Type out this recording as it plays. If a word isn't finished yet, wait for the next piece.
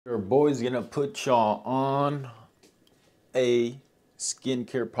Your boy's gonna put y'all on a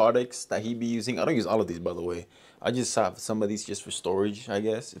skincare products that he be using. I don't use all of these, by the way. I just have some of these just for storage, I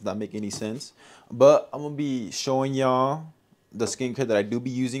guess, if that make any sense. But I'm gonna be showing y'all the skincare that I do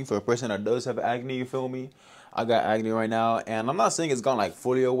be using for a person that does have acne. You feel me? I got acne right now, and I'm not saying it's gone like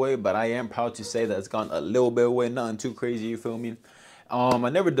fully away, but I am proud to say that it's gone a little bit away. Nothing too crazy. You feel me? I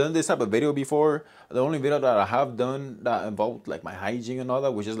never done this type of video before. The only video that I have done that involved like my hygiene and all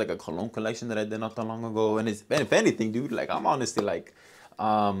that was just like a cologne collection that I did not that long ago. And it's, if anything, dude, like I'm honestly like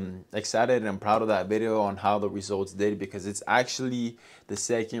excited and proud of that video on how the results did, because it's actually the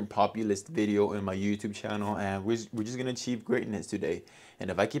second populist video in my YouTube channel, and we're just gonna achieve greatness today.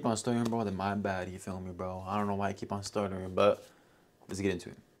 And if I keep on stuttering, bro, then my bad. You feel me, bro? I don't know why I keep on stuttering, but let's get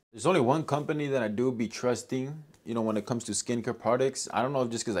into it. There's only one company that I do be trusting, you know, when it comes to skincare products. I don't know if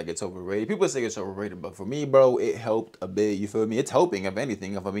just because like it's overrated. People say it's overrated, but for me, bro, it helped a bit. You feel me? It's helping, if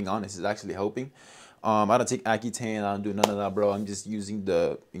anything, if I'm being honest, it's actually helping. I don't take Accutane, I don't do none of that, bro. I'm just using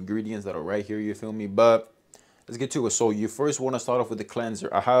the ingredients that are right here, you feel me? But let's get to it. So you first want to start off with the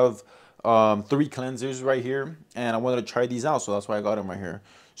cleanser. I have 3 cleansers right here, and I wanted to try these out, so that's why I got them right here.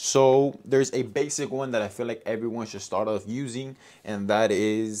 So there's a basic one that I feel like everyone should start off using, and that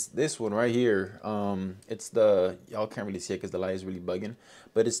is this one right here. It's the, y'all can't really see it because the light is really bugging,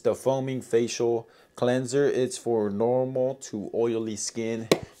 but it's the foaming facial cleanser. It's for normal to oily skin.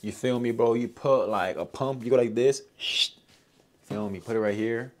 You feel me, bro? You put like a pump, you go like this, feel me? Put it right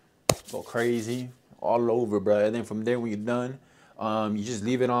here, go crazy all over, bro. And then from there, when you're done, you just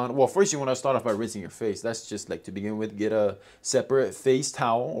leave it on. Well, first you want to start off by rinsing your face. That's just like to begin with. Get a separate face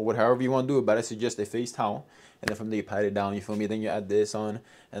towel or whatever you want to do it, but I suggest a face towel. And then from there you pat it down, you feel me? Then you add this on,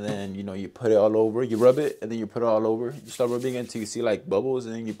 and then you know you put it all over. You rub it, and then you put it all over. You start rubbing it until you see like bubbles,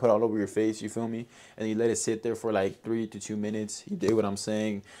 and then you put it all over your face, you feel me? And you let it sit there for like 3 to 2 minutes. You did what I'm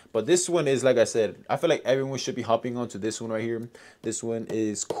saying. But this one is, like I said, I feel like everyone should be hopping onto this one right here. This one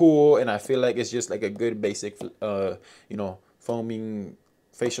is cool, and I feel like it's just like a good basic you know, foaming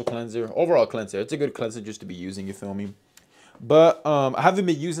facial cleanser, overall cleanser. It's a good cleanser just to be using, you feel me? But I haven't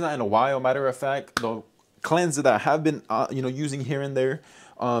been using that in a while. Matter of fact, the cleanser that I have been you know, using here and there,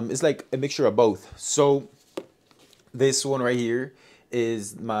 it's like a mixture of both. So this one right here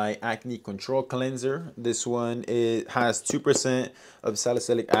is my acne control cleanser. This one, it has 2% of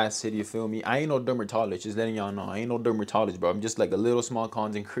salicylic acid, you feel me? I ain't no dermatologist, just letting y'all know. I ain't no dermatologist, bro. I'm just like a little small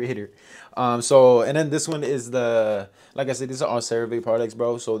content creator. So, and then this one is the, like I said, these are all CeraVe products,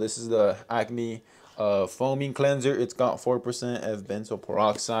 bro. So this is the acne foaming cleanser. It's got 4% of benzoyl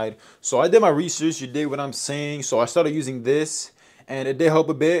peroxide. So I did my research, you did what I'm saying. So I started using this, and it did help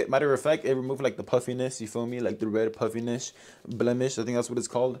a bit. Matter of fact, it removed like the puffiness, you feel me? Like the red puffiness, blemish, I think that's what it's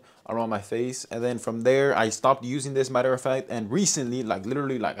called, around my face. And then from there, I stopped using this, matter of fact. And recently, like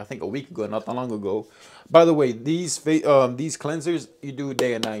literally like I think a week ago, not that long ago. By the way, these cleansers, you do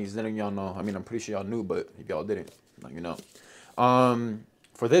day and night, just letting y'all know. I mean, I'm pretty sure y'all knew, but if y'all didn't, like, you know.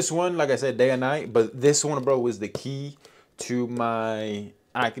 For this one, like I said, day and night. But this one, bro, was the key to my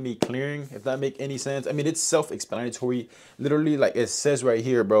acne clearing, if that make any sense. I mean, it's self-explanatory. Literally, like it says right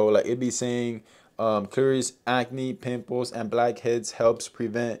here, bro, like it be saying clears acne, pimples, and blackheads, helps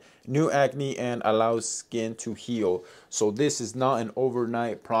prevent new acne, and allows skin to heal. So this is not an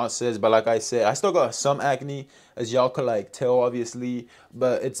overnight process, but like I said, I still got some acne, as y'all could like tell, obviously,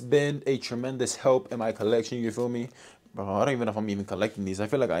 but it's been a tremendous help in my collection, you feel me? Bro, I don't even know if I'm even collecting these. I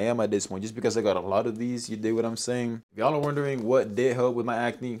feel like I am at this point just because I got a lot of these. You dig what I'm saying? If y'all are wondering what did help with my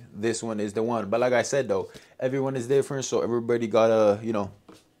acne, this one is the one. But like I said, though, everyone is different. So everybody gotta, you know,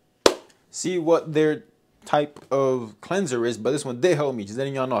 see what their type of cleanser is. But this one did help me. Just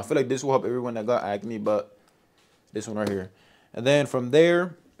letting y'all know. I feel like this will help everyone that got acne. But this one right here. And then from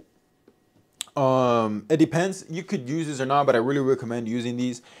there, it depends. You could use this or not, but I really recommend using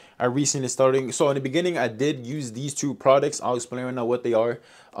these. I recently starting, so in the beginning I did use these 2 products. I'll explain right now what they are.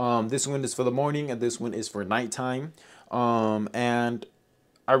 This one is for the morning, and this one is for nighttime. And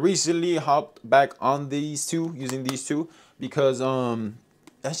I recently hopped back on these 2, using these 2, because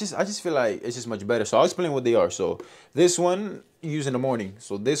I just feel like it's just much better. So I'll explain what they are. So this one you use in the morning.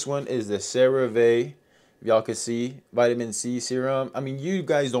 So this one is the CeraVe, y'all can see, vitamin C serum. I mean, you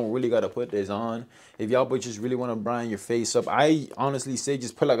guys don't really gotta put this on. If y'all but just really want to brighten your face up, I honestly say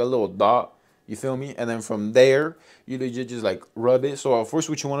just put like a little dot, you feel me? And then from there, you legit just like rub it. So first,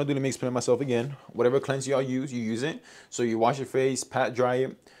 what you want to do, let me explain myself again. Whatever cleanser y'all use, you use it. So you wash your face, pat dry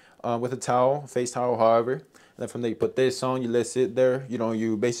it with a towel, face towel, however. And then from there, you put this on, you let it sit there. You know,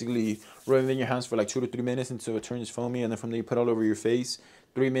 you basically rub it in your hands for like 2 to 3 minutes until it turns foamy. And then from there, you put it all over your face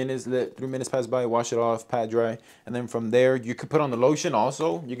 3 minutes, let 3 minutes pass by, wash it off, pat dry, and then from there you could put on the lotion.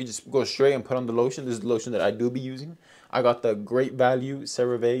 Also, you could just go straight and put on the lotion. This is the lotion that I do be using. I got the Great Value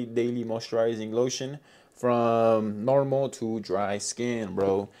CeraVe Daily Moisturizing Lotion from normal to dry skin,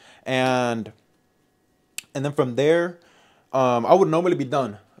 bro. And then from there, I would normally be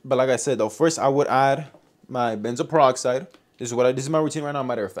done. But like I said, though, first I would add my benzoyl peroxide. This is my routine right now.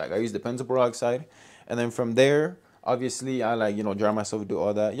 Matter of fact, I use the benzoyl peroxide, and then from there, obviously, I like, dry myself, do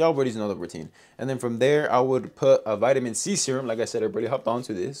all that. Y'all already know the routine. And then from there, I would put a vitamin C serum. Like I said, I already hopped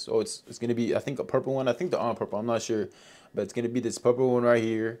onto this, so it's gonna be, I think, a purple one. I think they're on purple. I'm not sure, but it's gonna be this purple one right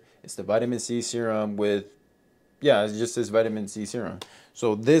here. It's the vitamin C serum with, yeah, it's just this vitamin C serum.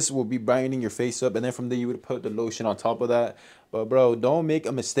 So this will be brightening your face up, and then from there you would put the lotion on top of that. But bro, don't make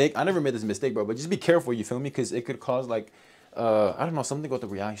a mistake. I never made this mistake, bro, but just be careful, you feel me? Because it could cause like, I don't know, something with the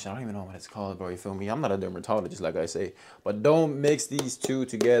reaction. I don't even know what it's called, bro, you feel me? I'm not a dermatologist, like I say. But don't mix these two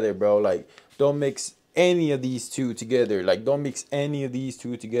together, bro. Like, don't mix any of these two together. Like, don't mix any of these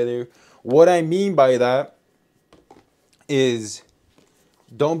two together. What I mean by that is,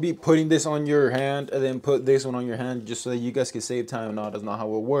 don't be putting this on your hand and then put this one on your hand just so that you guys can save time. No, that's not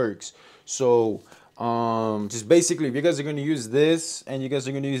how it works. So just basically, if you guys are going to use this and you guys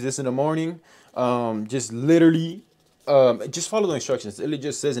are going to use this in the morning, just literally just follow the instructions. It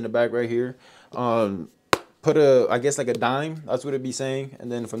just says in the back right here, put I guess like a dime, that's what it'd be saying,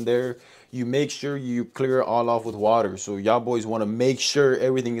 and then from there you make sure you clear it all off with water. So y'all boys want to make sure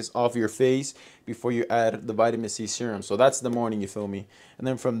everything is off your face before you add the vitamin C serum. So that's the morning, you feel me? And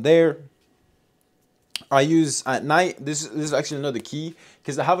then from there, I use at night. This is actually another key,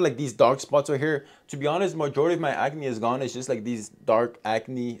 because I have like these dark spots right here. To be honest, majority of my acne is gone. It's just like these dark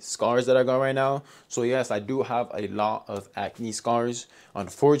acne scars that I got right now. So yes, I do have a lot of acne scars,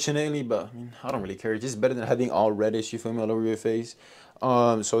 unfortunately, but I mean, I don't really care. It's just better than having all reddish, you feel me, all over your face.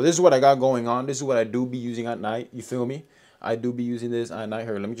 So this is what I got going on. This is what I do be using at night, you feel me? I do be using this at night.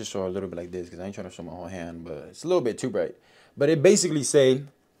 Here, let me just show a little bit like this, because I ain't trying to show my whole hand, but it's a little bit too bright. But it basically say,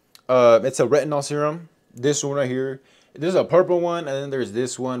 it's a retinol serum. This one right here, there's a purple one, and then there's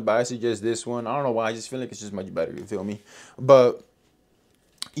this one, but I suggest this one. I don't know why, I just feel like it's just much better, you feel me? But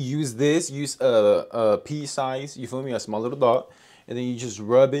use this, use a pea size, you feel me, a small little dot, and then you just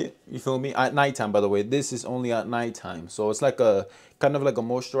rub it, you feel me, at nighttime. By the way, this is only at nighttime, so it's like a kind of like a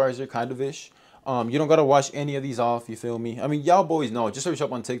moisturizer kind of ish. You don't gotta wash any of these off, you feel me? I mean, y'all boys know, just search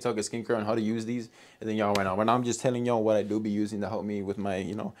up on TikTok at skincare on how to use these, and then y'all right now I'm just telling y'all what I do be using to help me with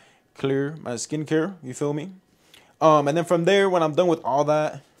my, clear my skincare, you feel me? And then from there, when I'm done with all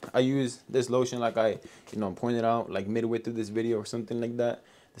that, I use this lotion, like I pointed out like midway through this video or something like that,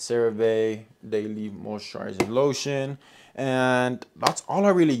 the CeraVe Daily Moisturizing Lotion. And that's all I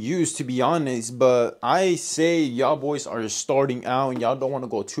really use, to be honest. But I say y'all boys are starting out and y'all don't want to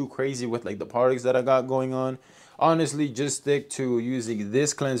go too crazy with like the products that I got going on. Honestly, just stick to using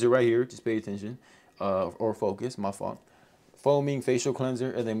this cleanser right here. Just pay attention, or focus, my fault. Foaming facial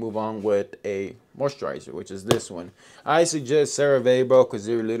cleanser, and then move on with a moisturizer, which is this one. I suggest CeraVe, bro, because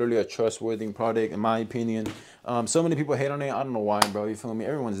they're literally a trustworthy product in my opinion. So many people hate on it. I don't know why, bro, you feel me?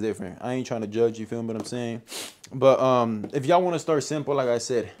 Everyone's different. I ain't trying to judge, you feel me what I'm saying? But if y'all want to start simple, like I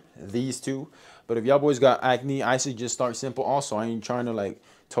said, these two. But if y'all boys got acne, I suggest start simple also. I ain't trying to like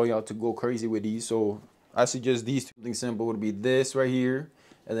tell y'all to go crazy with these. So I suggest these two things simple would be this right here,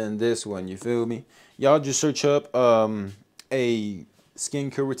 and then this one, you feel me? Y'all just search up a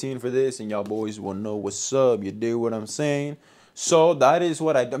skincare routine for this, and y'all boys will know what's up. You do what I'm saying? So that is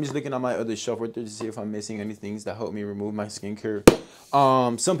what I'm just looking at my other shelf right there to see if I'm missing any things that help me remove my skincare.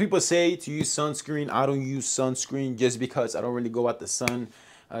 Some people say to use sunscreen. I don't use sunscreen just because I don't really go out the sun,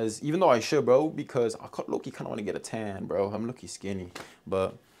 as even though I should, bro, because I low-key kind of want to get a tan, bro. I'm low-key skinny,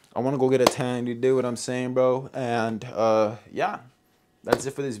 but I want to go get a tan. You do what I'm saying, bro? And yeah, that's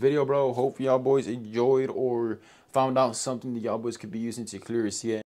it for this video, bro. Hope y'all boys enjoyed or found out something that y'all boys could be using to clear your skin.